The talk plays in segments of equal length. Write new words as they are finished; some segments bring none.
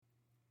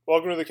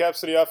Welcome to the Cap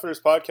City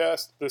Outfitters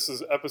podcast. This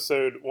is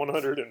episode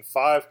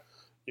 105.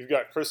 You've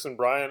got Chris and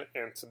Brian,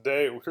 and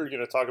today we're going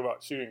to talk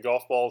about shooting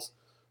golf balls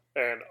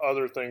and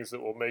other things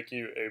that will make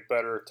you a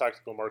better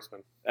tactical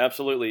marksman.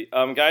 Absolutely.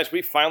 Guys,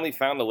 we finally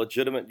found a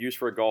legitimate use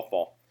for a golf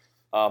ball,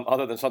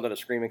 other than something to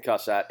scream and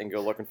cuss at and go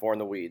looking for in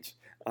the weeds.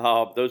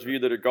 Those of you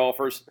that are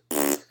golfers,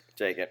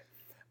 take it.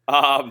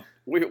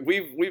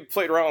 We've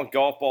played around with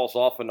golf balls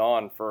off and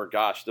on for,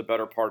 the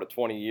better part of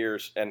 20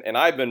 years, and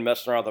I've been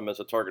messing around with them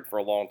as a target for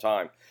a long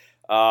time.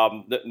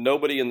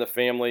 Nobody in the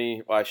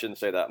family, well, I shouldn't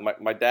say that.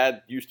 My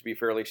dad used to be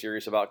fairly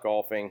serious about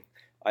golfing.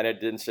 I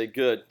didn't say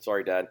good,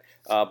 sorry, Dad,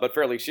 but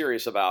fairly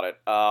serious about it.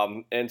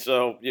 And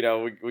so,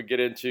 we get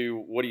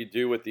into what do you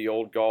do with the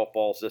old golf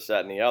balls, this,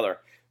 that, and the other.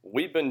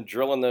 We've been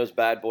drilling those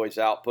bad boys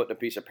out, putting a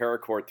piece of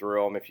paracord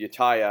through them. If you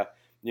tie a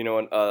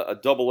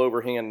double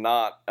overhand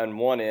knot on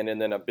one end and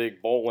then a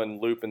big bowline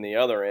loop in the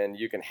other end,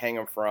 you can hang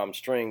them from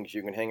strings,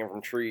 you can hang them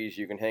from trees,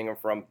 you can hang them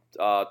from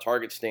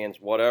target stands,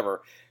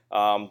 whatever.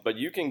 But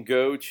you can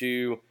go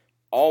to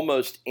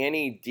almost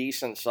any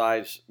decent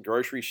sized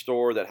grocery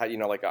store that had,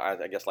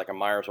 like a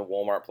Myers or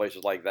Walmart,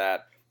 places like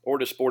that, or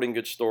to sporting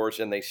goods stores,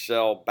 and they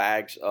sell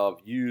bags of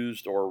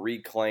used or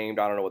reclaimed,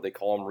 I don't know what they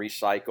call them,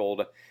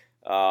 recycled,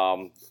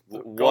 Golf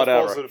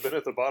whatever. balls that have been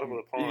at the bottom of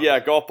the pond. Yeah,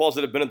 golf balls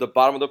that have been at the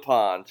bottom of the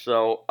pond.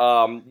 So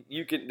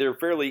they're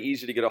fairly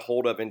easy to get a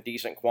hold of in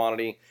decent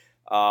quantity.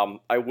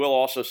 I will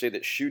also say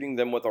that shooting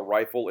them with a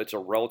rifle, it's a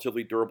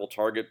relatively durable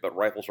target, but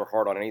rifles are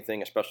hard on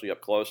anything, especially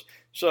up close.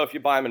 So if you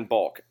buy them in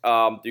bulk,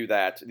 do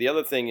that. The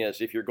other thing is,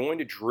 if you're going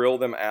to drill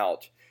them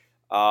out,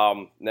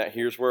 now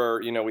here's where,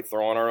 we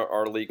throw on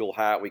our legal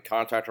hat. We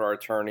contacted our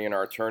attorney, and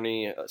our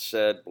attorney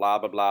said blah,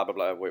 blah, blah, blah,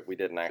 blah. We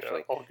didn't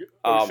actually. Yeah,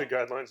 all OSHA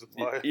guidelines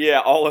apply. Yeah,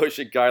 all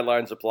OSHA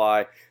guidelines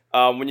apply.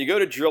 When you go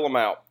to drill them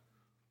out,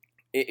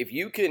 if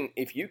you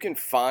can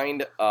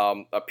find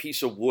a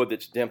piece of wood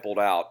that's dimpled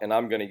out, and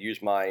I'm going to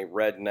use my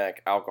redneck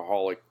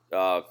alcoholic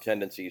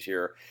tendencies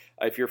here.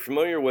 If you're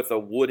familiar with a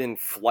wooden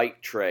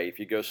flight tray, if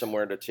you go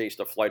somewhere to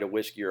taste a flight of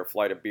whiskey or a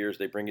flight of beers,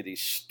 they bring you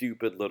these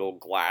stupid little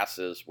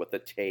glasses with a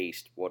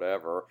taste,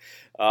 whatever.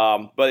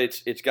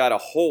 But it's got a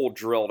hole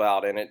drilled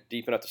out in it,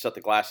 deep enough to set the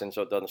glass in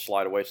so it doesn't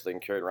slide away, so they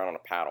can carry it around on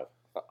a paddle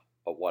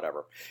or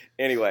whatever.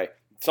 Anyway,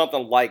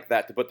 something like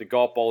that to put the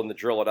golf ball in to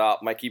drill it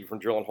out might keep you from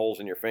drilling holes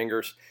in your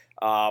fingers.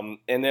 And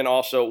then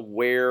also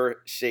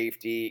wear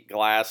safety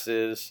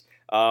glasses.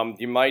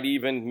 You might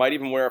even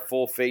wear a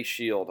full face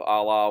shield,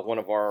 a la one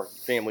of our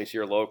families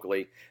here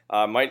locally.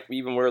 Might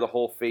even wear the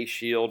whole face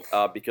shield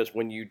because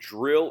when you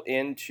drill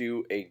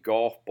into a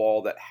golf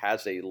ball that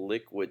has a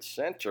liquid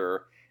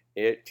center,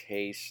 it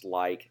tastes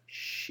like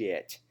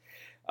shit.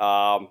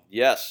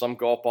 Yes, some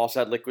golf balls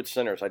had liquid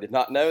centers. I did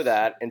not know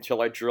that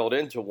until I drilled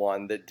into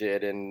one that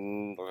did,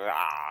 and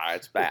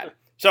it's bad.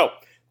 So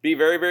be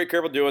very, very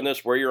careful doing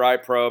this. Wear your eye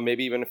pro,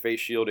 maybe even a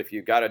face shield. If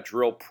you've got a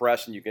drill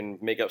press and you can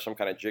make up some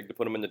kind of jig to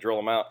put them in to drill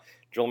them out,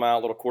 a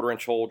little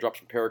quarter-inch hole, drop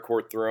some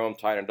paracord through them,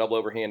 tie in a double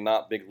overhand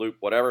knot, big loop,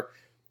 whatever.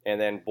 And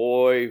then,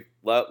 boy,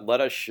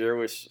 let us share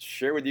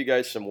with you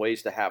guys some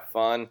ways to have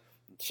fun,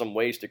 some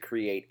ways to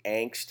create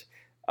angst.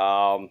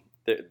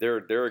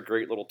 They're a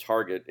great little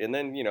target. And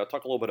then,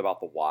 talk a little bit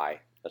about the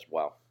why as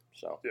well.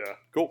 So Yeah.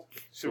 Cool.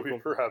 Should we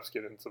perhaps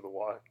get into the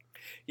why?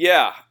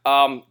 Yeah.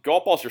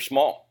 Golf balls are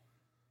small.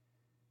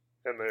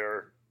 And they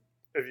are,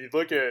 if you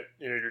look at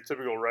your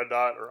typical red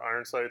dot or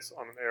iron sights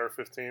on an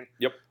AR-15,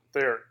 Yep.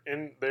 they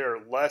are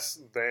less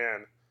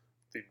than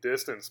the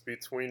distance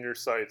between your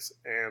sights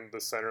and the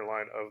center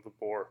line of the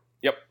bore.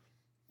 Yep.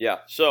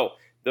 Yeah. So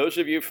those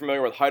of you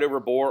familiar with height over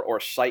bore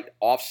or sight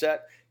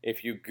offset,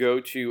 if you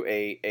go to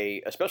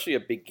especially a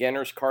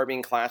beginner's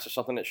carbine class, or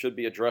something that should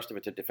be addressed if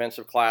it's a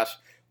defensive class,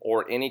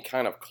 or any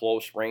kind of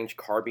close range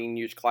carbine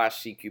use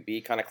class,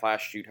 CQB kind of class,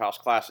 shoot house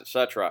class,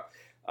 etc.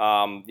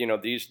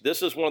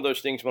 This is one of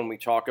those things when we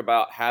talk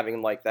about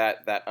having like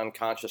that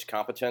unconscious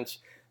competence.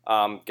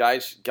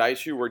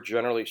 Guys who are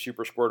generally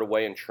super squared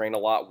away and train a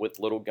lot with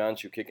little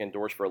guns, who kick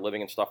indoors for a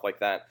living and stuff like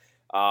that.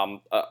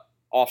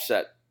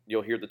 Offset.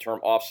 You'll hear the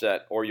term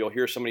offset, or you'll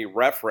hear somebody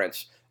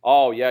reference,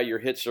 oh yeah, your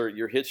hits are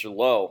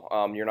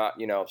low. You're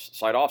not,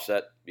 sight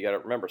offset. You got to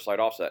remember sight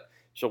offset.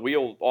 So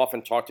we'll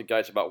often talk to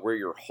guys about where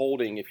you're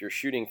holding if you're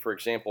shooting, for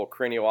example, a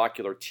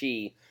craniocular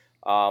T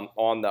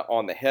on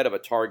the head of a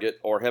target,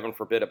 or heaven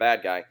forbid a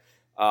bad guy.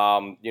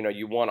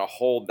 You want to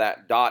hold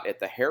that dot at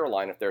the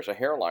hairline if there's a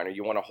hairline, or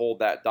you want to hold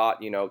that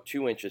dot,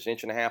 2 inches,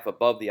 inch and a half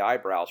above the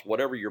eyebrows,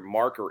 whatever your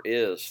marker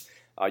is.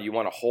 You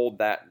want to hold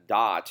that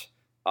dot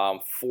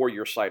for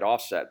your sight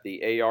offset.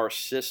 The AR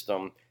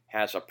system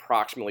has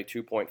approximately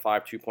 2.5,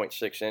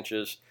 2.6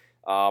 inches,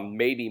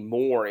 maybe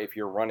more if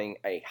you're running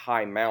a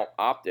high mount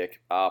optic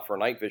for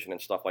night vision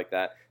and stuff like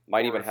that.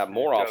 Might even have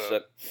more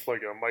offset.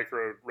 Like a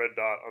micro red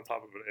dot on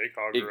top of an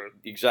ACOG.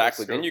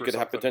 Exactly. Then you could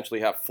potentially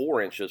have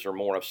 4 inches or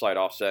more of sight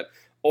offset.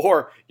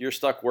 Or you're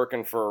stuck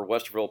working for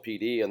Westerville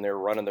PD and they're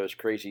running those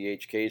crazy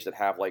HKs that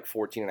have like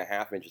 14 and a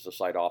half inches of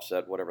sight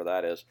offset, whatever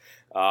that is.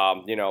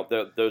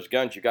 Those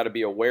guns, you got to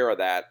be aware of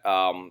that.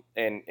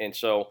 And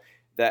so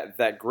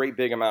that great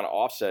big amount of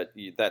offset,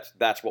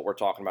 that's what we're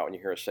talking about when you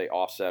hear us say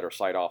offset or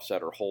sight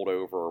offset or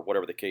holdover or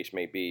whatever the case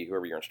may be,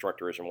 whoever your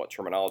instructor is and what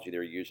terminology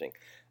they're using.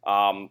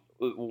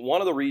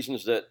 One of the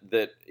reasons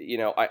that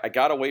I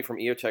got away from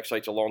EOTech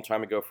sights a long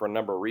time ago for a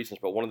number of reasons,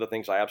 but one of the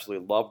things I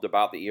absolutely loved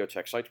about the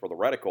EOTech sights were the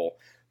reticle.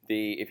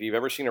 If you've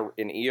ever seen an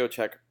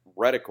EOTech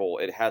reticle,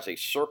 it has a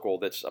circle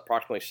that's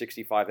approximately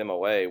 65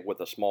 MOA with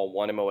a small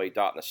 1 MOA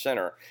dot in the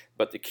center.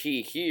 But the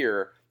key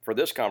here for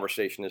this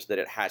conversation is that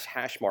it has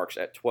hash marks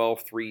at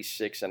 12, 3,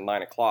 6, and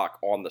 9 o'clock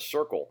on the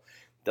circle.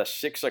 The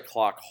 6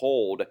 o'clock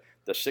hold,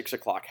 the 6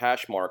 o'clock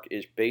hash mark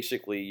is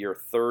basically your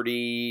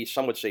 30,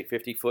 some would say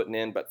 50 foot and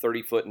in, but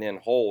 30 foot and in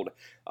hold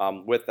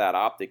with that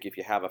optic. If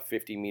you have a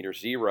 50 meter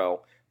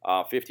zero,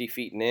 50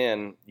 feet and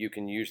in, you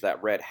can use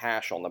that red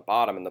hash on the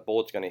bottom, and the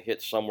bullet's going to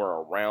hit somewhere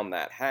around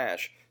that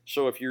hash.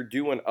 So if you're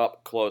doing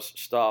up close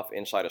stuff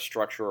inside a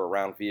structure,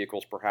 around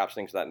vehicles, perhaps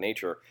things of that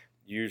nature,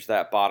 use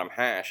that bottom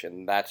hash,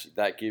 and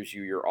that gives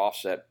you your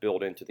offset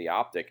built into the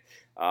optic.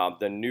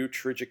 The new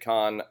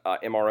Trijicon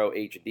MRO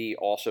HD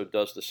also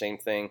does the same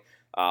thing.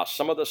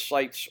 Some of the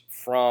sights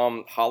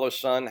from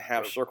Holosun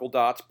have circle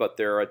dots, but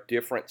they're a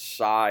different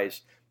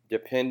size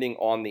depending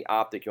on the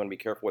optic. You want to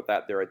be careful with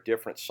that. They're a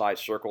different size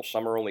circle.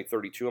 Some are only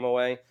 32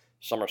 MOA,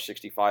 some are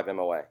 65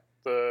 MOA.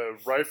 The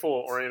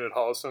rifle-oriented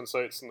Holosun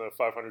sights in the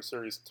 500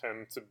 series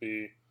tend to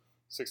be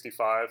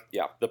 65.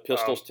 Yeah, the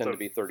pistols tend to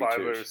be 32s.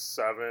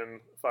 507,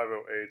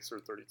 508s, or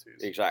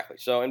 32s. Exactly.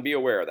 So, and be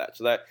aware of that.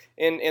 So that,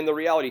 and the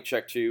reality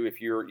check too. If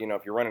you're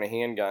running a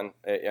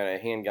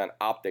handgun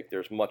optic,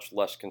 there's much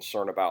less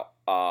concern about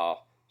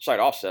sight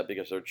offset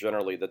because they're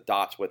generally the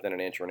dots within an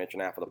inch or an inch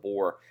and a half of the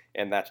bore,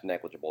 and that's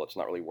negligible. It's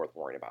not really worth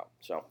worrying about.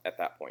 So at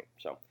that point,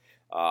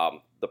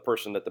 the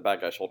person that the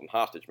bad guy's holding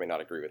hostage may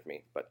not agree with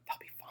me, but they'll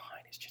be fine.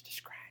 It's just a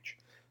scratch.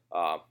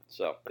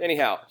 So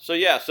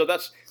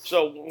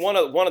one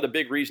of the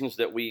big reasons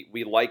that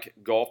we like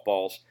golf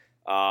balls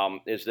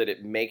is that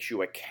it makes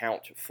you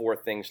account for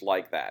things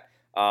like that.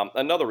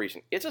 Another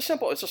reason, it's a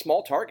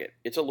small target.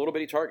 It's a little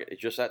bitty target.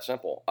 It's just that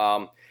simple.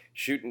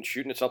 Shooting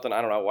at something,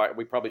 I don't know why,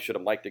 we probably should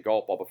have liked a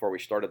golf ball before we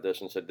started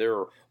this and said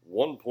they're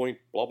 1 point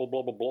blah, blah,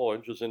 blah, blah, blah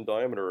inches in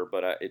diameter,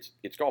 but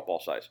it's golf ball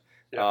size.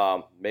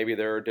 Yeah. Maybe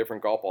there are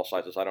different golf ball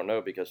sizes. I don't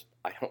know because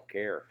I don't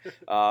care.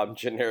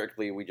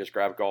 Generically, we just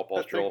grab golf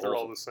balls, drill holes. They're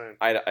all the same.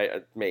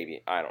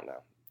 Maybe, I don't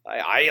know.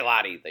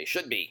 They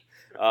should be.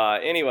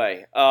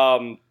 Anyway,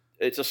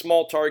 it's a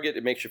small target.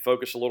 It makes you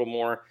focus a little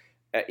more.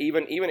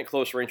 Even at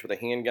close range with a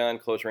handgun,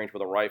 close range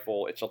with a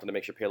rifle, it's something that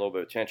makes you pay a little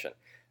bit of attention.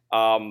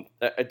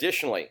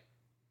 Additionally,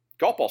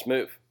 golf balls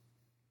move.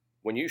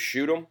 When you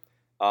shoot them,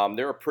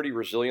 they're a pretty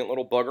resilient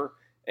little bugger.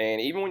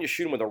 And even when you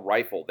shoot them with a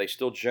rifle, they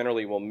still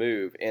generally will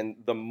move. And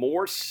the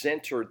more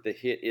centered the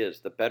hit is,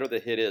 the better the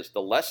hit is,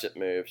 the less it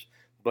moves,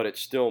 but it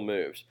still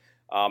moves.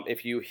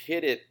 If you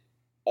hit it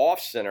off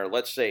center,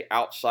 let's say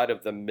outside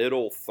of the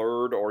middle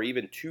third or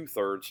even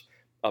 2/3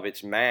 of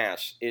its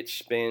mass, it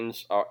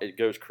spins, it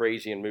goes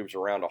crazy and moves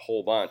around a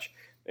whole bunch.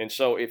 And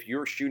so if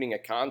you're shooting a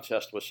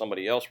contest with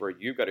somebody else where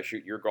you've got to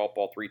shoot your golf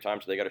ball 3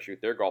 times, they got to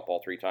shoot their golf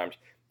ball 3 times,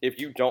 if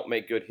you don't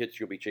make good hits,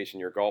 you'll be chasing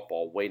your golf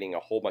ball, waiting a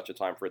whole bunch of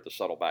time for it to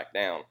settle back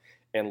down,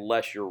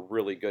 unless you're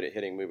really good at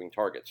hitting moving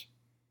targets.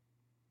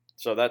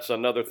 So that's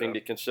another thing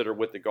to consider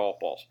with the golf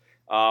balls.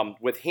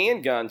 With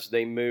handguns,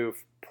 they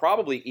move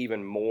probably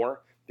even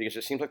more because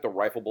it seems like the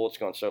rifle bullet's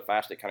going so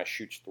fast it kind of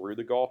shoots through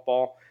the golf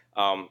ball.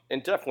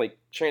 And definitely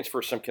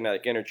transfers some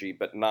kinetic energy,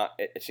 but not.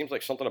 It seems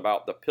like something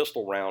about the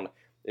pistol round,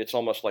 it's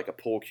almost like a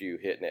pool cue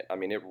hitting it. I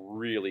mean, it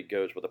really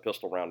goes with a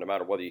pistol round no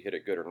matter whether you hit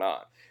it good or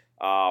not.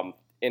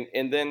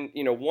 And then,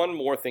 one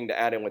more thing to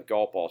add in with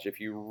golf balls. If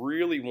you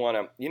really want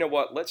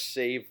to, let's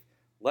save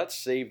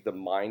the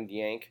mind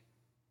yank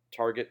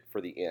target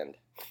for the end.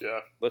 Yeah.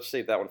 Let's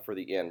save that one for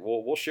the end.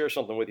 We'll share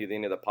something with you at the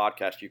end of the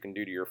podcast you can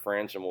do to your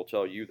friends, and we'll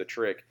tell you the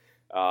trick,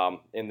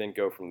 and then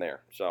go from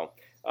there. So,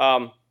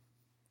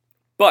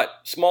 but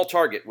small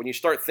target, when you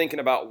start thinking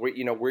about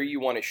where you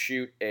want to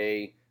shoot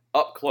a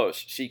up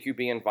close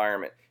CQB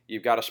environment,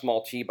 you've got a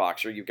small tee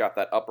box, or you've got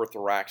that upper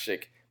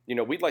thoracic.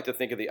 We'd like to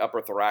think of the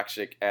upper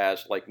thoracic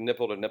as like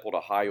nipple to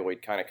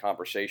hyoid kind of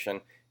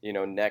conversation,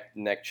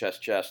 neck,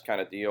 chest kind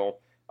of deal,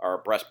 or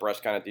breast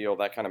kind of deal,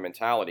 that kind of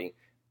mentality.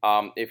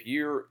 If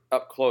you're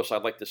up close,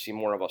 I'd like to see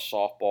more of a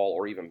softball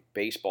or even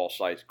baseball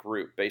sized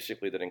group,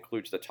 basically that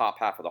includes the top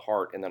half of the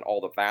heart and then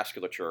all the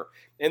vasculature.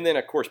 And then,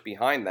 of course,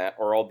 behind that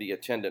are all the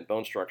attendant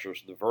bone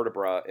structures, the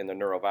vertebra and the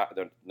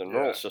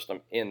neural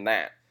system in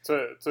that.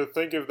 To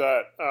think of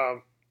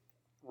that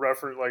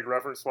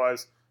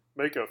reference-wise,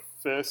 make a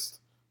fist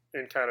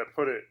and kind of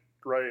put it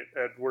right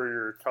at where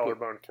your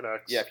collarbone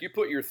connects. Yeah, if you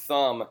put your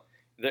thumb...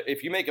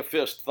 If you make a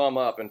fist thumb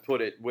up and put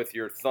it with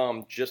your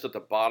thumb just at the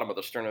bottom of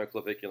the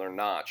sternoclavicular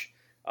notch,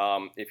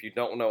 if you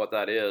don't know what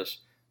that is,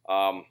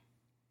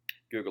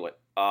 Google it.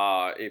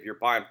 If you're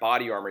buying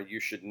body armor, you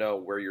should know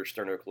where your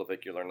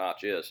sternoclavicular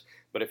notch is.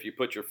 But if you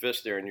put your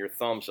fist there and your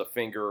thumb's a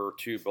finger or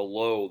two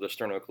below the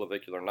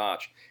sternoclavicular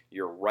notch,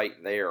 you're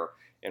right there.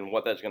 And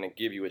what that's going to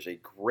give you is a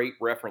great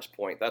reference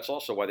point. That's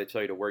also why they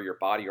tell you to wear your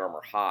body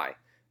armor high.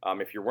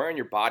 If you're wearing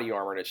your body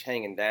armor and it's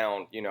hanging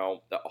down, a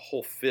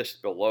whole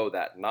fist below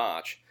that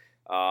notch,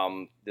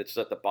 that's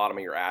at the bottom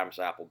of your Adam's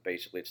apple.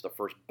 Basically, it's the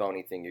first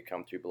bony thing you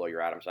come to below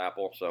your Adam's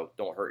apple. So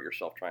don't hurt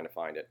yourself trying to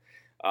find it.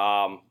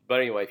 But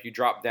anyway, if you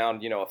drop down,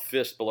 a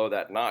fist below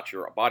that notch,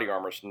 your body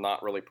armor is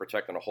not really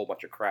protecting a whole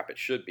bunch of crap it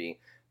should be.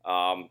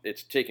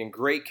 It's taking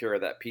great care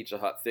of that Pizza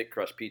Hut thick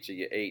crust pizza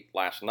you ate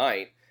last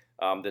night.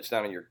 That's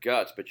down in your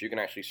guts, but you can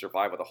actually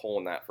survive with a hole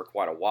in that for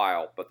quite a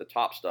while. But the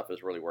top stuff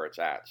is really where it's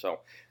at. So,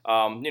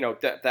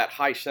 that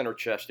high center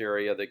chest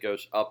area that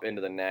goes up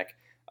into the neck,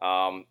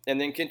 and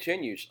then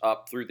continues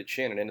up through the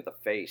chin and into the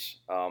face.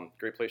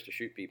 Great place to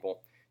shoot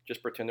people.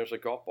 Just pretend there's a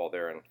golf ball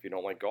there, and if you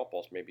don't like golf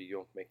balls, maybe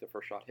you'll make the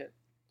first shot hit.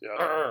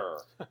 Yeah,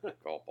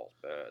 golf balls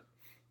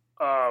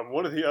bad.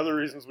 One of the other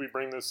reasons we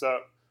bring this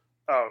up,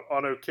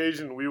 on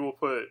occasion we will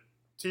put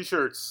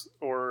T-shirts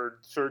or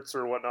shirts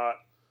or whatnot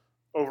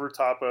over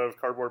top of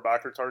cardboard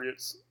backer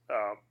targets,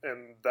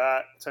 and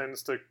that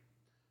tends to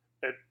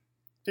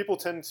people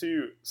tend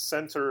to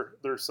center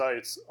their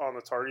sights on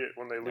the target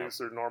when they lose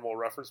their normal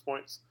reference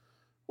points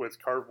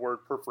with cardboard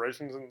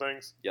perforations and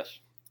things. Yes.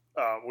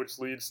 Which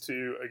leads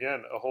to,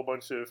 again, a whole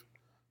bunch of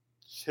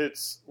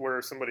hits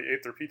where somebody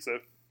ate their pizza.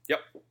 Yep.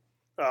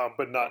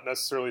 But not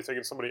necessarily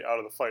taking somebody out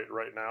of the fight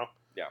right now.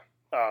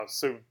 Yeah.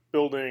 So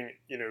building,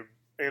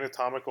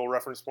 anatomical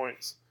reference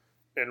points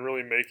and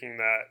really making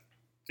that,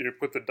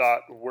 put the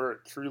dot where it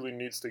truly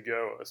needs to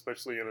go,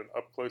 especially in an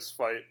up-close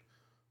fight.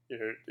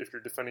 If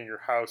you're defending your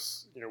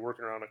house,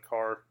 working around a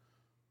car,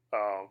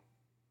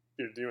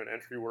 doing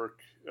entry work,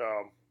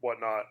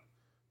 whatnot,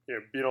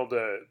 being able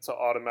to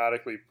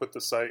automatically put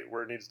the sight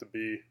where it needs to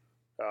be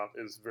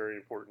is very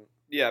important.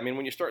 Yeah, I mean,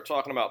 when you start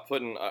talking about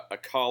putting a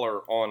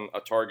collar on a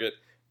target,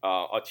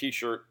 a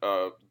T-shirt,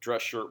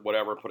 dress shirt,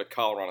 whatever, put a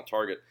collar on a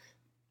target,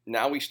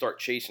 now we start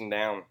chasing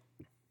down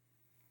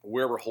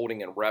where we're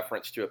holding in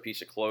reference to a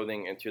piece of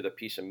clothing and to the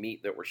piece of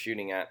meat that we're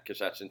shooting at, because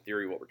that's in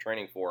theory what we're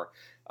training for.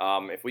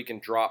 If we can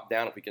drop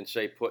down, if we can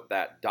say put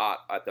that dot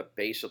at the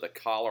base of the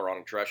collar on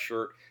a dress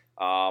shirt,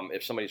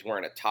 if somebody's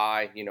wearing a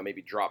tie,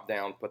 maybe drop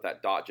down, put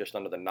that dot just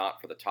under the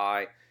knot for the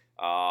tie.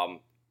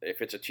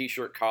 If it's a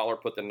T-shirt collar,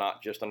 put the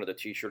knot just under the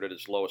T-shirt at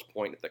its lowest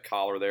point at the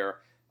collar there.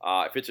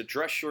 If it's a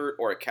dress shirt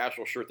or a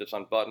casual shirt that's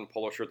unbuttoned,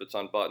 polo shirt that's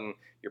unbuttoned,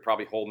 you're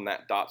probably holding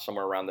that dot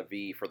somewhere around the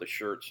V for the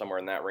shirt, somewhere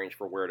in that range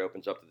for where it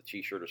opens up to the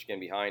T-shirt or skin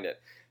behind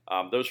it.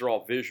 Those are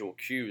all visual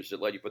cues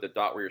that let you put the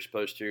dot where you're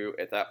supposed to.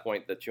 At that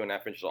point, the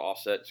 2.5 inches of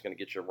offset is going to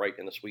get you right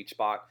in the sweet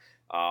spot.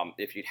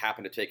 If you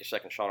happen to take a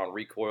second shot on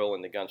recoil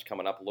and the gun's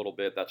coming up a little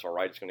bit, that's all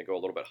right. It's going to go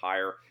a little bit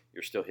higher.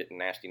 You're still hitting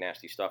nasty,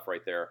 nasty stuff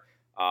right there.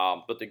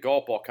 But the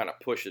golf ball kind of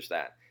pushes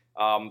that.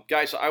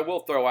 Guys, I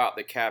will throw out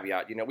the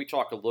caveat. We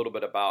talked a little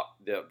bit about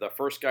the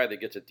first guy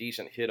that gets a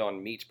decent hit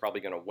on meat's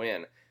probably going to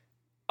win.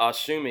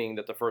 Assuming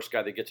that the first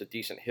guy that gets a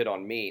decent hit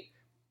on meat,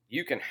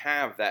 you can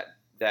have that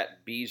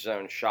B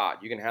zone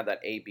shot. You can have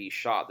that AB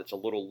shot that's a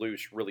little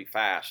loose really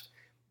fast,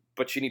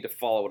 but you need to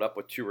follow it up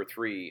with 2 or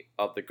 3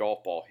 of the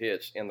golf ball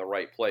hits in the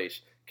right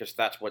place, because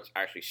that's what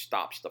actually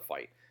stops the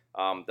fight.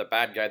 The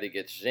bad guy that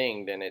gets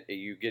zinged and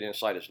you get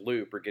inside his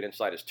loop or get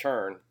inside his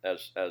turn,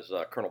 as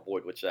Colonel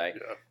Boyd would say.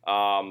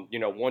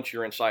 Yeah. Once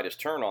you're inside his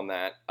turn on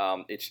that,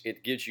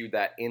 it gives you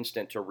that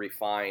instant to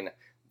refine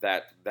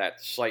that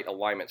sight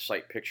alignment,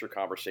 sight picture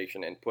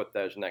conversation, and put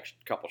those next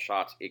couple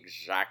shots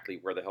exactly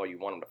where the hell you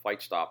want them to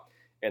fight stop,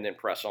 and then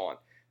press on.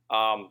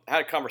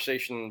 Had a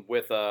conversation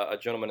with a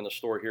gentleman in the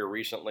store here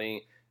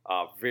recently.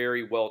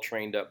 Very well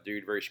trained up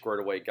dude, very squared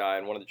away guy.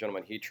 And one of the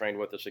gentlemen he trained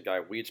with is a guy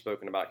we had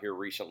spoken about here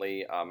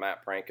recently,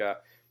 Matt Pranka.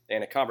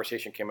 And a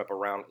conversation came up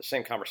around the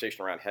same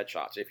conversation around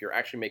headshots. If you're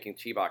actually making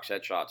T-box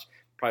headshots,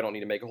 probably don't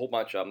need to make a whole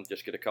bunch of them.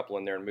 Just get a couple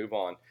in there and move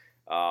on.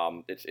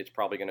 It's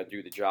probably going to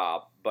do the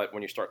job. But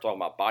when you start talking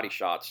about body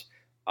shots,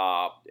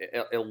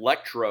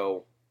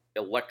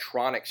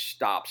 electronic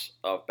stops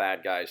of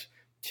bad guys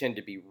tend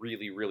to be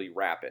really, really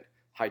rapid.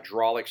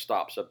 Hydraulic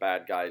stops of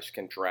bad guys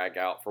can drag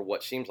out for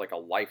what seems like a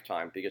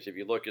lifetime, because if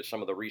you look at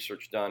some of the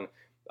research done,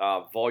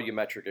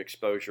 volumetric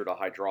exposure to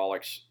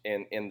hydraulics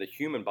in the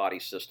human body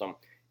system,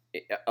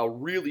 a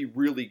really,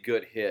 really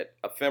good hit,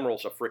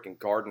 ephemeral's a freaking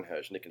garden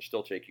hose, and it can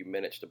still take you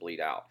minutes to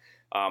bleed out.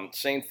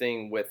 Same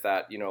thing with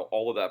that,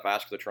 all of that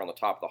vasculature on the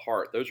top of the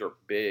heart. Those are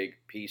big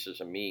pieces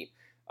of meat.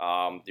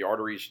 The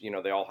arteries,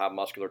 they all have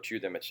muscular to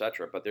them,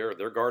 etc., but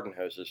they're garden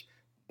hoses.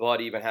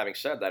 But even having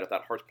said that, if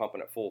that heart's pumping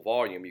at full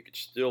volume, you could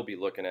still be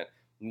looking at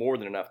more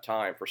than enough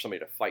time for somebody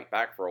to fight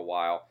back for a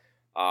while.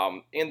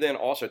 And then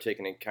also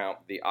taking into account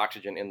the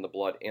oxygen in the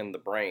blood in the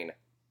brain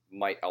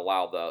might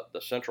allow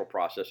the central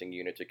processing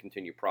unit to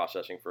continue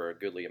processing for a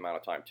goodly amount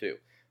of time too.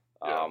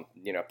 Yeah.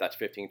 If that's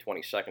 15,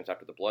 20 seconds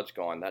after the blood's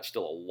gone, that's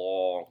still a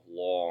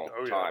long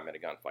time in a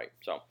gunfight.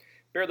 So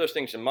bear those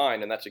things in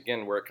mind, and that's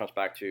again where it comes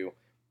back to,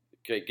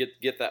 okay,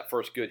 get that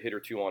first good hit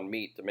or two on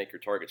meat to make your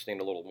target stand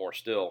a little more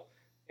still.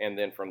 And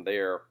then from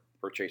there,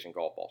 we're chasing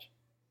golf balls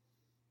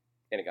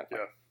in a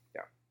gunfight.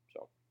 Yeah.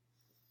 So,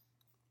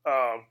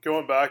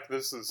 going back,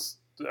 this is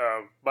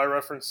my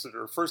reference to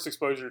or first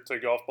exposure to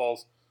golf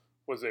balls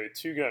was a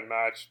 2-gun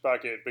match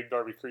back at Big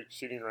Darby Creek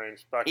shooting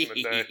range back in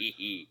the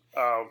day,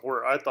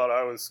 where I thought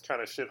I was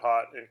kind of shit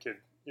hot and could,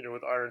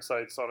 with iron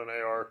sights on an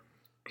AR,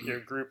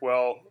 group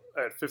well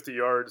at 50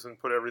 yards and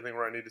put everything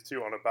where I needed to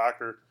on a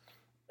backer,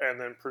 and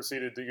then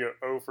proceeded to go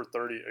 0 for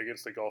 30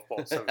 against a golf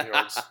ball at 7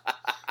 yards.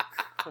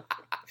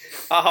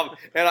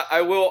 And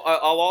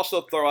I'll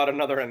also throw out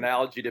another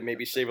analogy to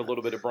maybe save a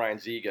little bit of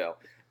Brian's ego.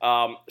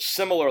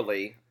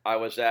 Similarly, I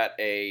was at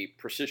a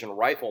precision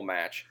rifle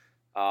match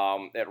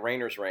at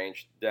Rainer's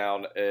Range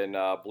down in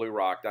Blue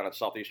Rock, down in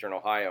southeastern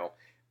Ohio.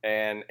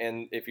 And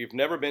if you've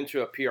never been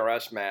to a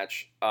PRS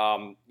match,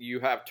 you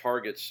have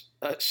targets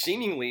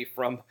seemingly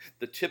from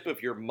the tip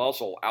of your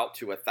muzzle out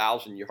to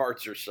 1,000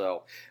 yards or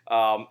so.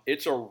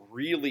 It's a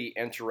really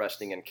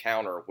interesting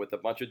encounter with a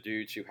bunch of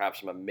dudes who have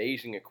some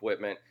amazing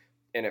equipment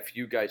and a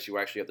few guys who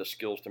actually have the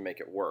skills to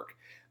make it work.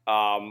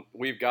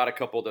 We've got a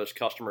couple of those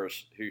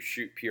customers who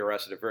shoot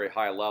PRS at a very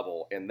high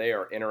level, and they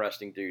are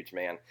interesting dudes,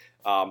 man.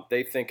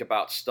 They think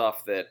about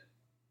stuff that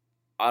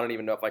I don't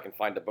even know if I can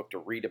find a book to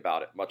read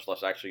about it, much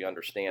less actually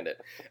understand it.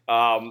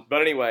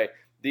 But anyway,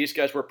 these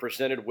guys were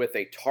presented with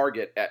a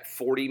target at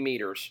 40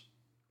 meters,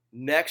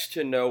 next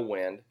to no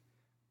wind,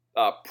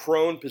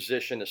 prone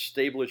position, as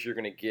stable as you're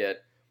going to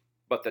get,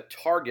 but the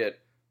target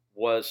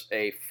was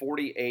a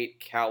 48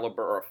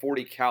 caliber or a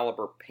 40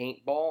 caliber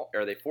paintball.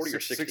 Are they 40 or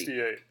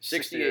 60?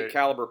 68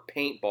 caliber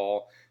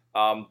paintball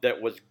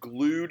that was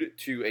glued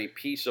to a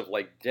piece of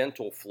like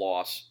dental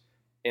floss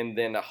and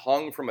then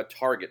hung from a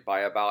target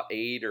by about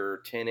 8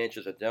 or 10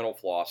 inches of dental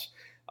floss.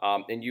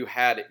 And you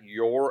had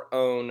your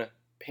own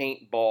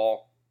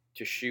paintball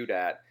to shoot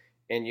at.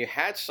 And you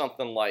had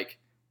something like,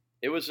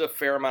 it was a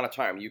fair amount of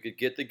time. You could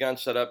get the gun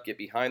set up, get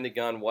behind the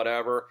gun,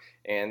 whatever,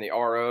 and the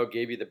RO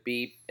gave you the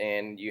beep,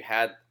 and you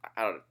had,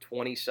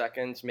 20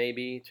 seconds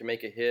maybe to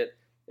make a hit.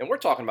 And we're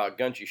talking about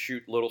guns you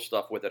shoot little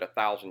stuff with at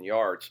 1,000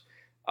 yards.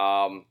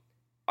 I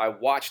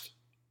watched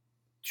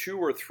 2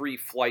 or 3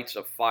 flights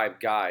of 5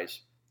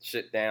 guys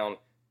sit down.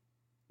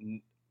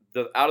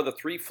 Out of the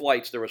 3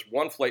 flights, there was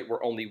 1 flight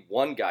where only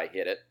 1 guy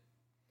hit it.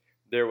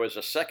 There was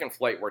a second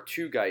flight where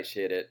 2 guys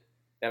hit it.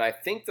 And I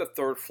think the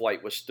 3rd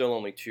flight was still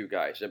only 2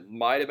 guys. It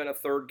might have been a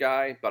 3rd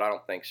guy, but I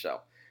don't think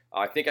so.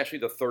 I think actually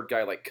the 3rd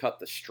guy cut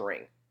the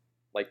string,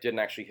 didn't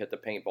actually hit the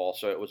paintball,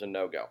 so it was a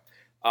no-go.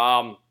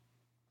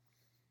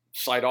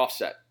 Sight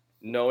offset,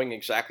 knowing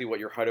exactly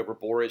what your height over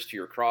bore is to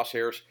your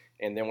crosshairs,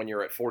 and then when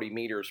you're at 40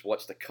 meters,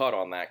 what's the cut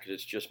on that, because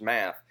it's just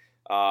math.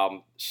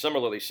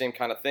 Similarly, same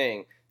kind of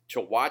thing,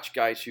 to watch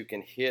guys who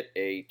can hit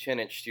a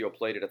 10-inch steel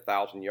plate at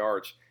 1,000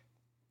 yards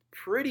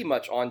pretty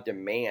much on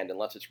demand,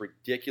 unless it's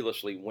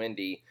ridiculously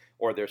windy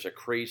or there's a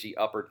crazy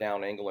up or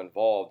down angle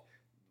involved.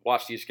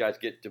 Watch these guys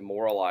get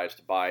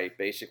demoralized by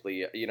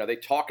basically, they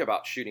talk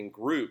about shooting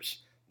groups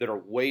that are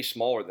way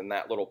smaller than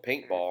that little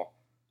paintball,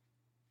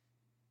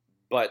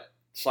 but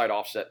sight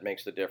offset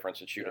makes the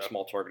difference, and shooting a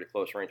small target at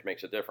close range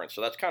makes a difference.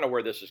 So that's kind of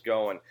where this is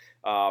going.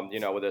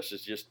 With this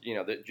is just,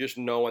 just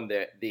knowing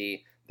that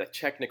the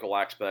technical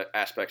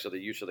aspects of the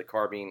use of the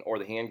carbine or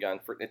the handgun,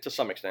 to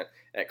some extent,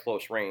 at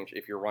close range.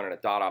 If you're running a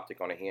dot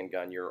optic on a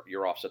handgun,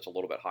 your offset's a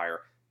little bit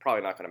higher.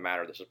 Probably not going to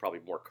matter. This is probably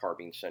more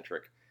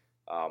carbine-centric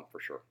for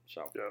sure.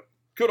 So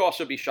could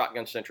also be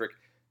shotgun-centric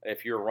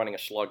if you're running a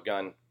slug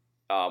gun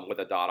with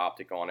a dot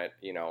optic on it,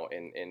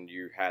 and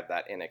you had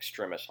that in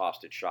extremis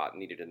hostage shot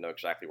and needed to know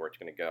exactly where it's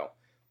going to go.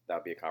 That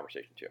would be a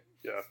conversation too.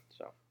 Yeah.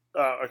 So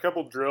a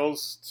couple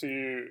drills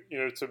to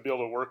to be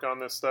able to work on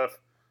this stuff.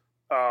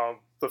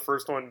 The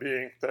first one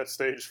being that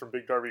stage from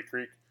Big Darby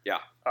Creek. Yeah.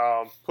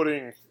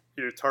 Putting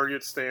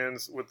target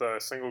stands with a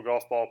single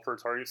golf ball per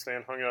target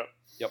stand hung up.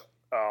 Yep.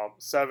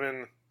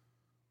 7,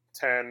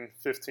 10,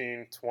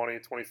 15, 20,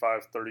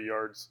 25, 30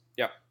 yards.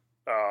 Yeah.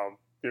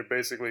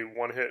 Basically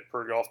 1 hit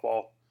per golf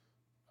ball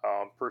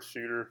per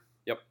shooter.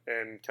 Yep.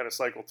 And kind of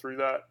cycle through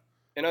that.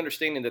 And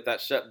understanding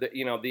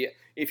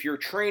if you're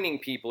training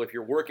people, if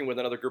you're working with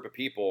another group of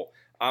people,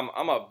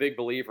 I'm a big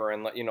believer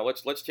in,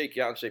 let's take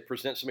you out and say,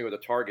 present somebody with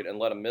a target and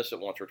let them miss it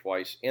once or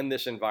twice in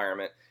this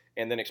environment,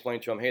 and then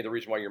explain to them, hey, the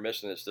reason why you're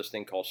missing is this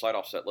thing called sight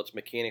offset. Let's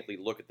mechanically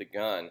look at the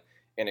gun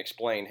and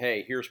explain,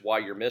 hey, here's why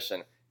you're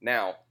missing.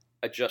 Now,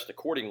 adjust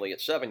accordingly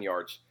at 7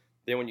 yards.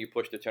 Then when you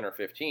push to 10 or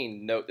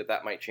 15, note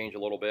that might change a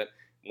little bit.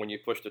 When you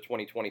push to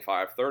 20,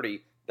 25,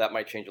 30, that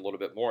might change a little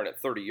bit more. And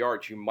at 30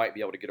 yards, you might be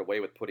able to get away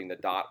with putting the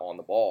dot on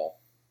the ball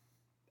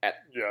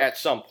at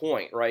some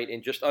point, right?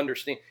 And just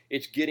understand,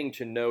 it's getting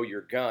to know your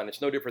gun. It's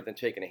no different than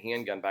taking a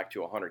handgun back to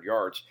 100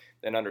 yards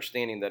and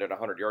understanding that at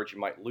 100 yards, you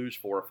might lose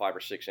 4 or 5 or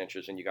 6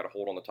 inches and you got to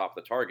hold on the top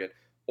of the target.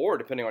 Or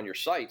depending on your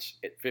sights,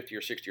 at 50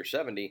 or 60 or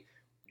 70,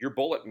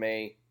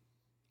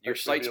 your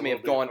sights may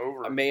have gone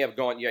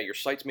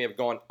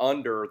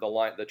under the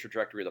line, the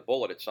trajectory of the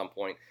bullet at some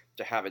point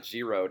to have it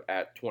zeroed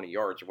at 20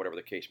 yards or whatever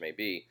the case may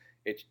be.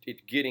 It's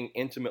getting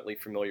intimately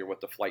familiar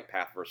with the flight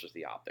path versus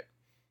the optic.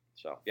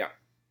 So, yeah.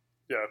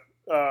 Yeah.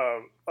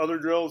 Other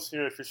drills,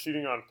 if you're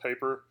shooting on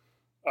paper,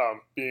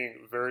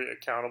 being very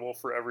accountable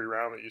for every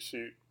round that you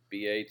shoot.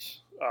 B8s.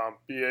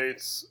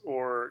 B8s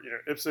or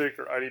IPSC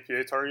or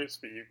IDPA targets,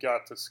 but you've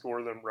got to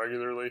score them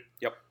regularly.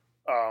 Yep.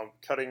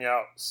 Cutting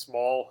out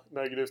small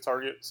negative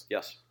targets.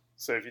 Yes.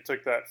 So if you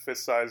took that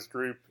fist-sized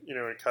group,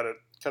 and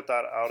cut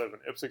that out of an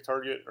IPSC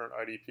target or an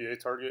IDPA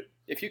target.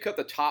 If you cut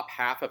the top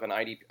half of an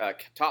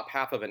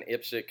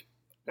IPSC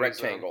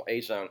rectangle,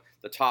 A zone,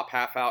 the top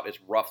half out is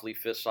roughly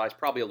fist size,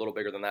 probably a little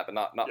bigger than that, but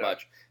not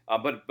much.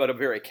 But a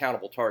very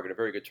accountable target, a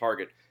very good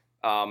target.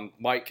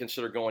 Might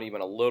consider going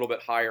even a little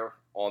bit higher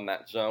on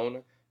that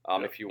zone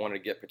if you wanted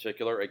to get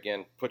particular.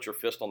 Again, put your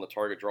fist on the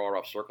target, draw a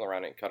rough circle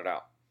around it, and cut it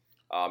out.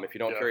 If you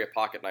don't carry a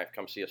pocket knife,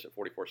 come see us at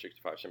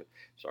 4465 Simmons.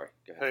 Sorry,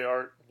 go ahead. Hey,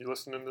 Art, you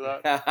listening to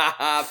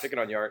that? Picking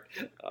on you, Art.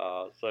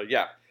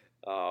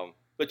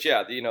 But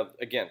yeah,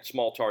 again,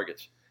 small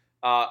targets.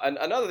 And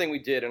another thing we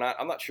did, and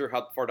I'm not sure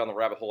how far down the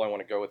rabbit hole I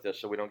want to go with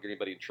this so we don't get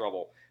anybody in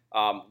trouble.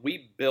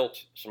 We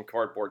built some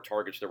cardboard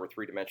targets that were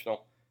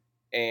three-dimensional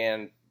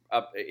and,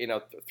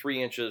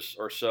 3 inches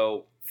or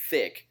so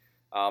thick,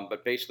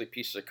 but basically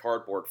pieces of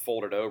cardboard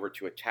folded over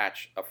to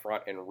attach a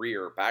front and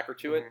rear backer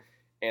to it,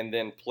 and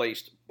then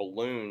placed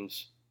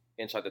balloons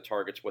inside the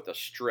targets with a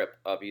strip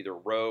of either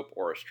rope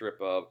or a strip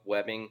of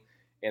webbing,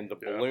 and the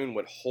balloon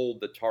would hold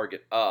the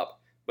target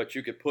up, but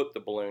you could put the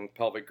balloon,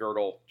 pelvic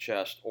girdle,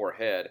 chest, or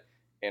head,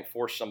 and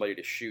force somebody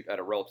to shoot at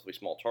a relatively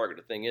small target.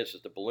 The thing is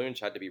the balloons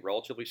had to be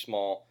relatively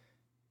small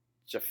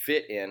to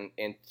fit in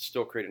and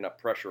still create enough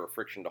pressure or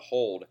friction to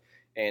hold.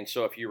 And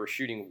so if you were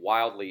shooting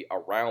wildly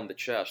around the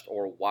chest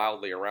or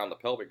wildly around the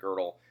pelvic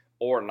girdle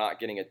or not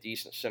getting a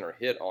decent center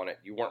hit on it,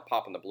 you weren't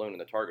popping the balloon and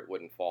the target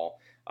wouldn't fall.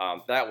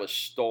 That was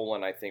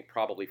stolen, I think,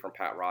 probably from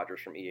Pat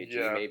Rogers from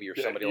EAG maybe or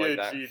somebody like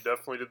that. EAG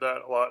definitely did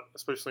that a lot,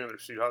 especially in their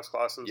shoot house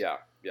classes. Yeah.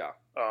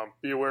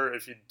 Be aware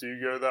if you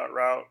do go that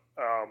route,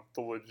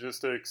 the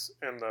logistics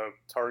and the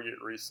target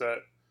reset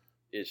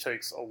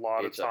takes a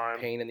lot of time. It's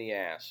a pain in the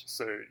ass.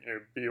 So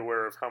be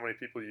aware of how many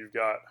people you've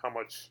got, how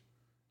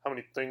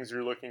many things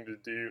you're looking to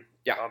do.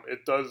 Yeah.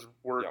 It does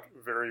work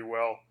very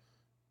well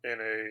in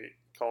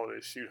call it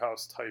a shoot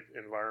house type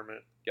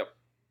environment. Yep.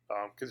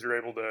 Because you're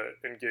able to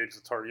engage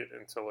the target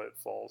until it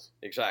falls.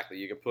 Exactly.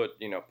 You can put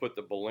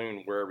the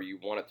balloon wherever you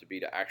want it to be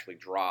to actually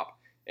drop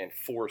and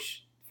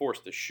force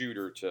the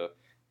shooter to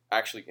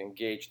actually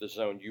engage the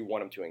zone you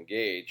want them to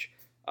engage,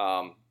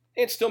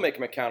 and still make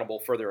them accountable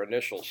for their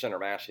initial center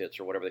mass hits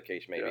or whatever the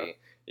case may be.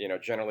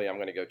 Generally I'm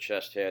going to go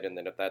chest head, and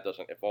then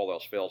if all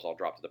else fails, I'll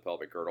drop to the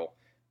pelvic girdle.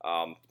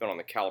 Depending on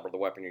the caliber of the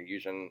weapon you're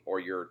using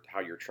or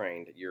how you're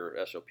trained,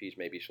 your SOPs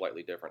may be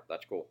slightly different.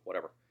 That's cool.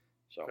 Whatever.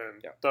 So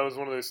that was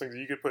one of those things.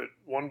 You could put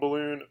one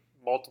balloon,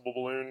 multiple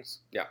balloons.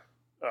 Yeah.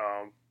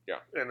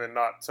 And then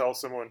not tell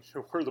someone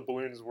where the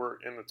balloons were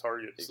in the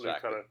target.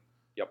 Exactly. So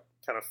they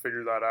kind of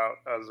figure that out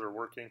as they're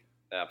working.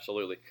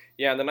 Absolutely.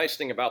 Yeah, and the nice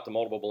thing about the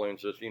multiple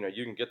balloons is, you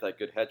can get that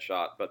good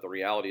headshot, but the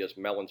reality is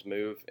melons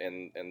move,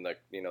 and the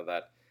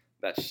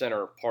that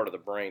center part of the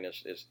brain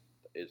is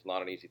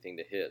not an easy thing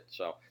to hit.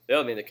 So the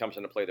other thing that comes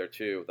into play there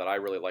too that I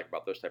really like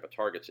about those type of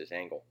targets is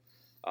angle.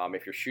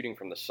 If you're shooting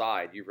from the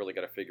side, you've really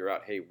got to figure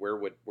out, hey, where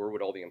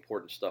would all the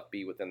important stuff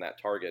be within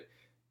that target,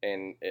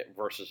 and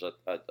versus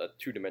a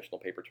two-dimensional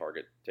paper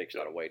target takes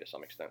that away to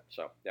some extent.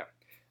 So yeah.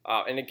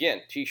 And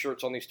again,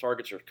 T-shirts on these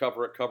targets or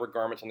cover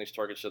garments on these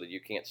targets so that you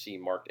can't see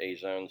marked A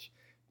zones,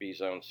 B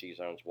zones, C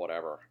zones,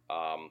 whatever.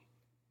 A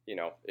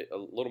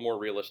little more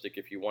realistic.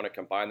 If you want to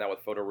combine that with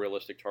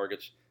photorealistic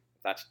targets,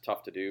 that's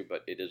tough to do,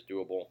 but it is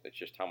doable. It's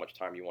just how much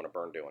time you want to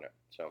burn doing it.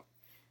 So,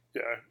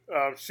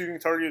 yeah, shooting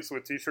targets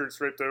with T-shirts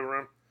draped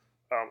over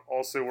them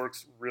also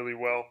works really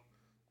well.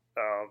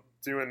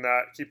 Doing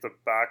that, keep the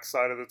back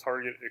side of the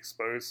target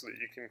exposed so that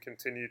you can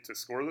continue to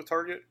score the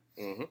target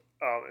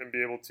and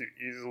be able to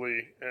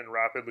easily and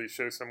rapidly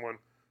show someone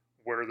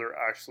where they're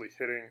actually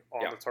hitting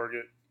on the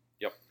target.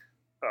 Yep.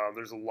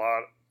 There's a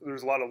lot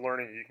of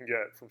learning you can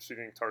get from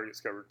shooting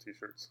targets covered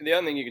T-shirts. And the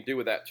other thing you can do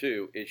with that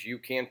too is you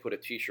can put a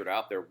T-shirt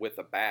out there with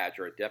a badge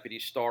or a deputy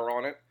star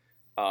on it,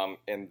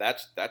 and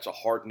that's a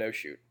hard no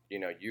shoot.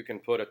 You can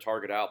put a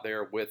target out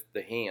there with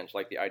the hands,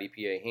 like the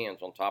IDPA hands,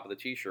 on top of the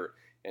T-shirt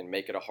and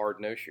make it a hard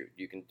no shoot.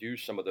 You can do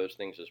some of those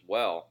things as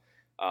well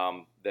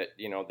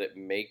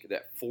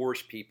that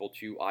force people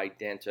to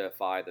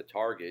identify the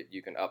target.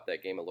 You can up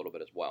that game a little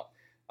bit as well.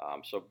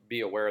 So be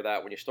aware of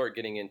that when you start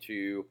getting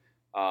into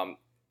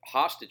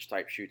hostage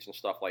type shoots and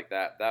stuff like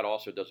that. That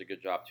also does a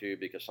good job too,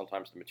 because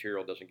sometimes the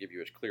material doesn't give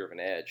you as clear of an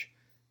edge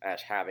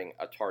as having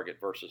a target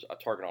versus a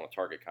target on a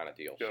target kind of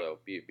deal. Yep. So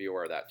be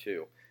aware of that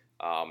too.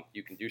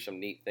 You can do some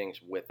neat things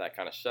with that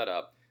kind of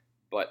setup,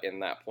 but in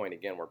that point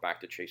again, we're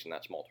back to chasing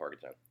that small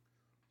target zone.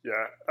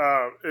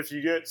 Yeah, if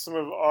you get some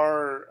of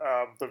our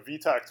the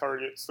VTAC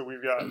targets that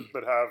we've got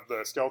that have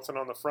the skeleton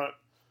on the front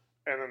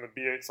and then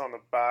the B8s on the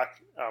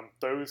back,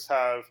 those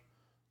have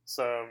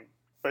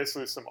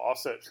basically some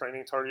offset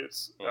training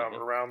targets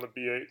around the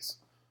B8s.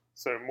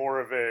 So more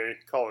of a,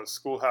 call it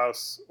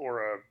schoolhouse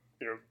or a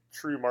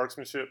true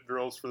marksmanship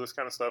drills for this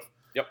kind of stuff.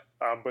 Yep.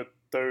 But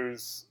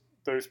those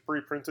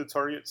pre-printed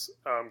targets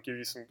give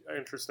you some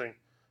interesting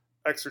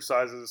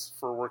exercises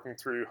for working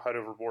through height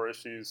over bore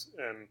issues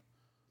and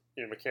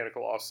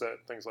mechanical offset,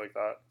 things like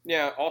that.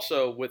 Yeah.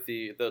 Also with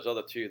those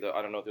other two,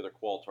 I don't know what the other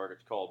qual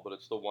target's called, but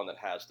it's the one that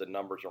has the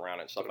numbers around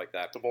it and stuff like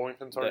that. The bowling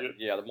pin target.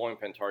 The bowling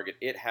pin target.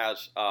 It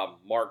has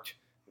marked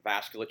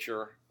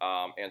vasculature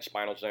and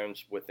spinal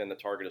zones within the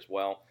target as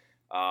well.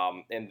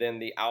 And then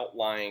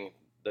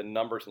the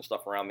numbers and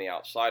stuff around the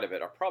outside of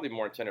it are probably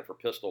more intended for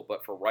pistol,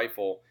 but for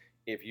rifle,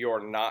 if you're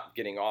not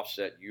getting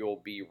offset,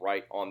 you'll be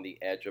right on the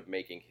edge of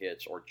making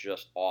hits or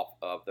just off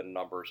of the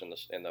numbers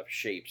and the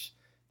shapes,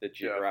 the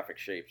geometric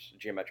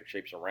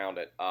shapes around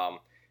it.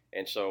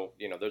 And so,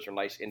 those are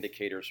nice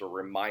indicators or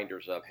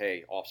reminders of,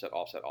 hey, offset,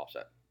 offset,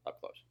 offset up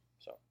close.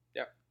 So,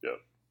 yeah. Yep.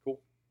 Cool.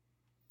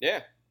 Yeah.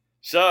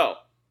 So,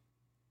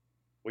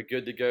 we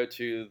good to go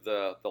to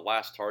the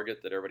last target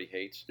that everybody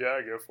hates? Yeah,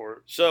 go for it.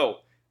 So,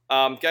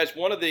 guys,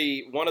 one of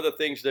the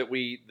things that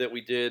we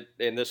did,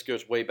 and this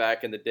goes way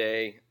back in the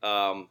day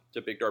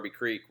to Big Darby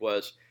Creek,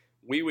 was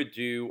we would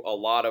do a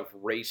lot of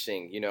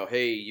racing.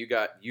 Hey, you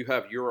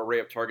have your array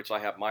of targets, I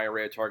have my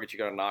array of targets. You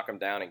got to knock them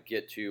down and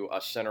get to a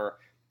center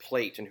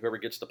plate, and whoever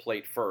gets the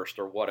plate first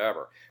or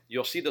whatever.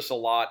 You'll see this a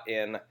lot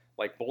in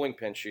like bowling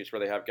pin shoots where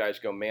they have guys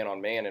go man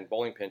on man in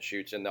bowling pin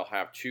shoots, and they'll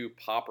have two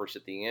poppers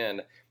at the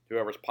end.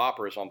 Whoever's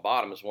popper is on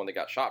bottom is the one that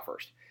got shot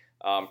first,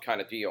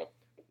 kind of deal.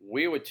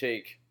 We would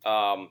take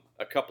a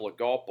couple of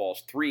golf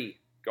balls, 3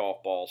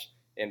 golf balls,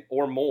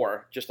 or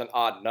more, just an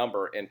odd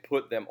number, and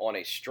put them on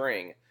a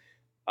string,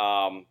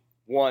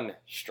 one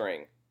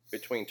string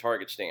between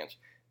target stands.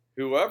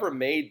 Whoever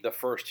made the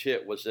first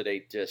hit was at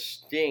a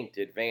distinct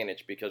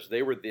advantage because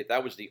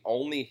that was the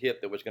only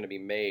hit that was going to be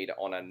made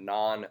on a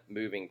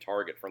non-moving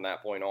target from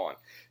that point on.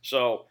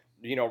 So,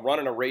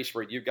 running a race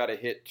where you've got to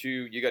hit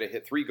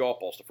 3 golf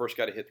balls. The first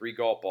guy to hit 3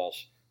 golf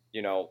balls,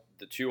 the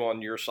 2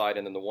 on your side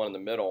and then the 1 in the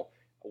middle,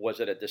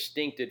 was at a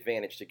distinct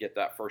advantage to get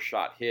that first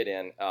shot hit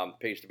in.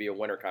 Pays to be a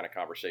winner kind of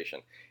conversation.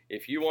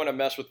 If you want to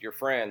mess with your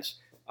friends,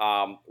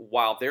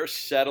 while they're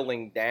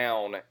settling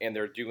down and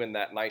they're doing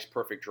that nice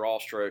perfect draw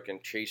stroke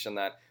and chasing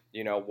that,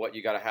 what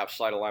you got to have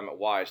sight alignment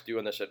wise,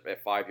 doing this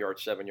at 5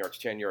 yards, 7 yards,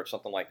 10 yards,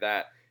 something like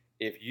that.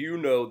 If you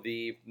know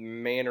the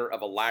manner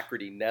of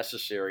alacrity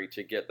necessary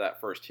to get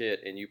that first hit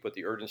and you put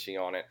the urgency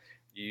on it,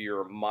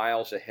 you're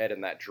miles ahead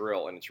in that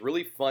drill. And it's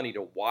really funny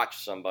to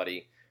watch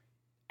somebody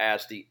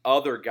as the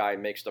other guy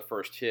makes the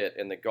first hit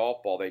in the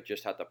golf ball. They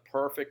just had the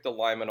perfect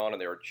alignment on it.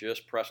 They were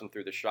just pressing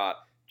through the shot,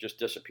 just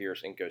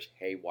disappears and goes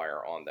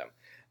haywire on them.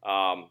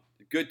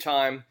 Good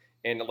time.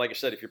 And like I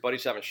said, if your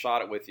buddies haven't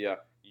shot it with you,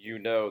 you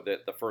know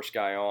that the first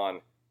guy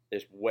on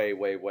is way,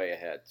 way, way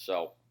ahead.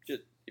 So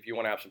just, if you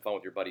want to have some fun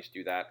with your buddies,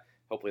 do that.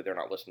 Hopefully they're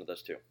not listening to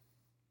this too.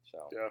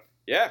 So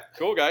yeah,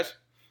 cool guys.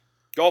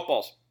 Golf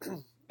balls,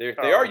 they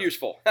are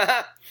useful.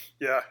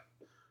 Yeah.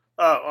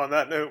 On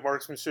that note,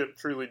 marksmanship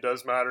truly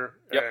does matter,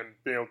 and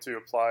being able to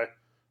apply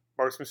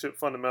marksmanship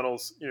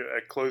fundamentals,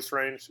 at close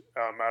range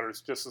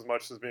matters just as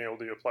much as being able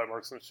to apply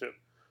marksmanship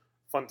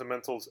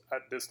fundamentals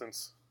at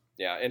distance.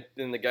 Yeah, and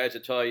then the guys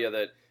that tell you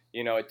that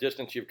at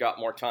distance you've got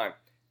more time.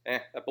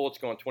 That bullet's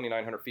going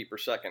 2,900 feet per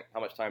second.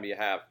 How much time do you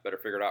have? Better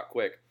figure it out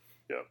quick.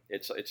 Yeah,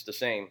 it's the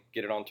same.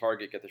 Get it on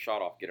target, get the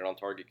shot off. Get it on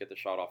target, get the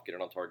shot off. Get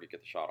it on target,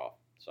 get the shot off.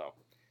 So,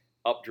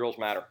 up drills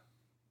matter.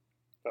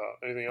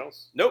 Anything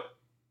else? Nope.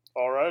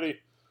 Alrighty.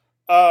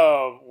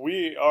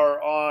 We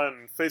are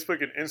on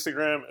Facebook and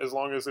Instagram. As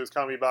long as those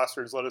commie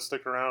bastards let us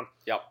stick around.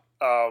 Yep.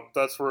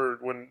 That's where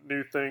when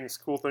new things,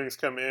 cool things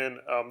come in,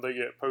 they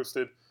get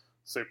posted.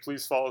 So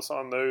please follow us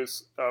on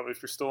those.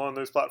 If you're still on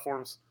those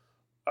platforms,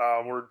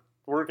 we're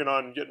working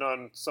on getting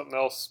on something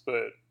else,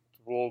 but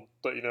we'll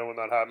let you know when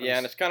that happens. Yeah,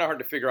 and it's kind of hard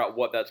to figure out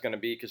what that's going to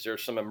be because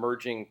there's some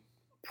emerging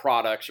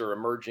products or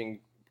emerging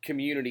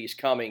communities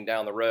coming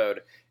down the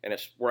road, and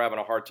we're having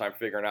a hard time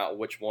figuring out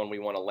which one we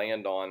want to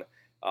land on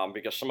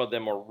because some of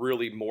them are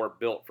really more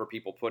built for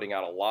people putting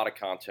out a lot of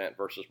content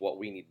versus what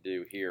we need to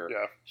do here.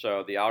 Yeah.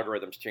 So the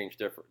algorithms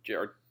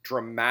are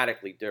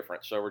dramatically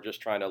different. So we're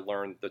just trying to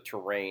learn the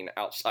terrain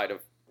outside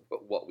of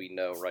what we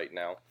know right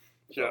now.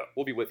 So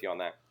we'll be with you on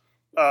that.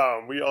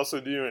 We also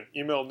do an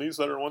email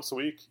newsletter once a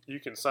week. You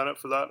can sign up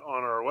for that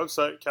on our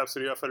website,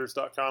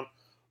 capcityoutfitters.com,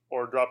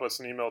 or drop us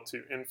an email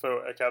to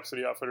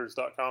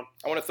info@capcityoutfitters.com.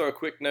 I want to throw a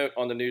quick note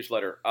on the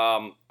newsletter.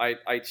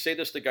 I say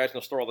this to guys in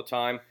the store all the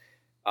time.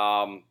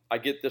 I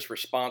get this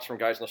response from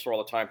guys in the store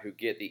all the time who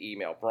get the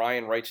email.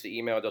 Brian writes the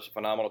email, does a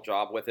phenomenal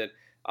job with it.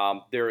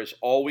 There is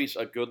always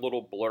a good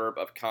little blurb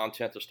of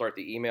content to start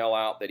the email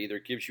out that either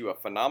gives you a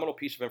phenomenal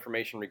piece of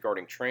information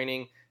regarding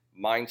training,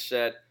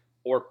 mindset,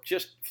 or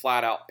just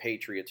flat out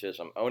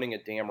patriotism, owning a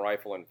damn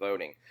rifle and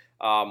voting.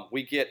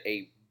 We get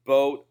a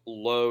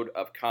boatload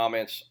of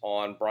comments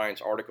on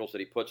Brian's articles that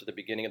he puts at the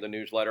beginning of the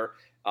newsletter.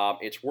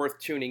 It's worth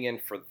tuning in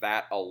for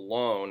that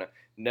alone,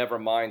 never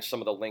mind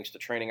some of the links to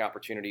training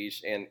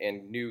opportunities and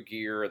new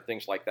gear and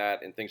things like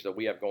that and things that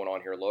we have going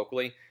on here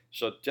locally.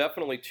 So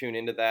definitely tune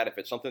into that. If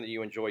it's something that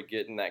you enjoy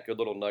getting, that good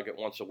little nugget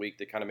once a week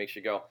that kind of makes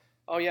you go,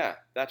 oh yeah,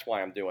 that's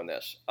why I'm doing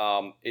this.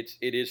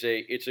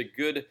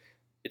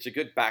 It's a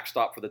good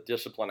backstop for the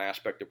discipline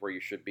aspect of where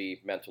you should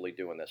be mentally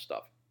doing this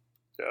stuff.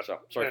 Yeah. So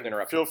sorry and to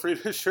interrupt. Feel free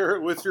to share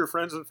it with your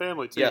friends and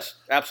family too. Yes,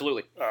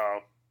 absolutely.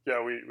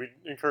 Yeah, we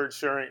encourage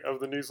sharing of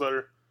the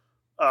newsletter.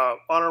 On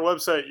our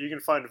website, you can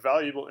find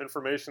valuable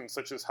information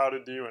such as how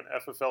to do an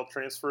FFL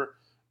transfer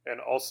and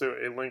also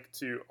a link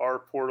to our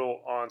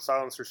portal on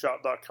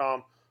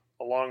silencershop.com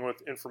along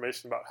with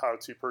information about how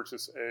to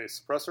purchase a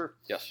suppressor.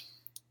 Yes.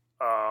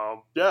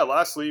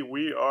 Lastly,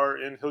 we are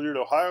in Hilliard,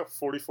 Ohio,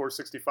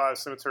 4465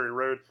 Cemetery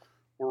Road.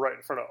 We're right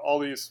in front of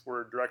Aldi's.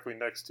 We're directly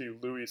next to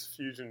Louis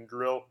Fusion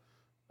Drill.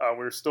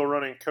 We're still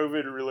running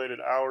COVID-related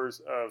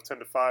hours of 10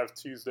 to 5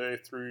 Tuesday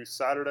through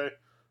Saturday.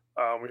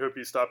 We hope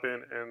you stop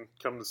in and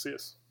come to see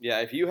us. Yeah,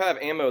 if you have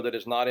ammo that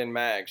is not in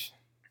mags,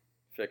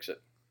 fix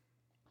it.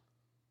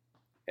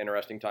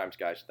 Interesting times,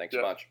 guys. Thanks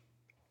so much.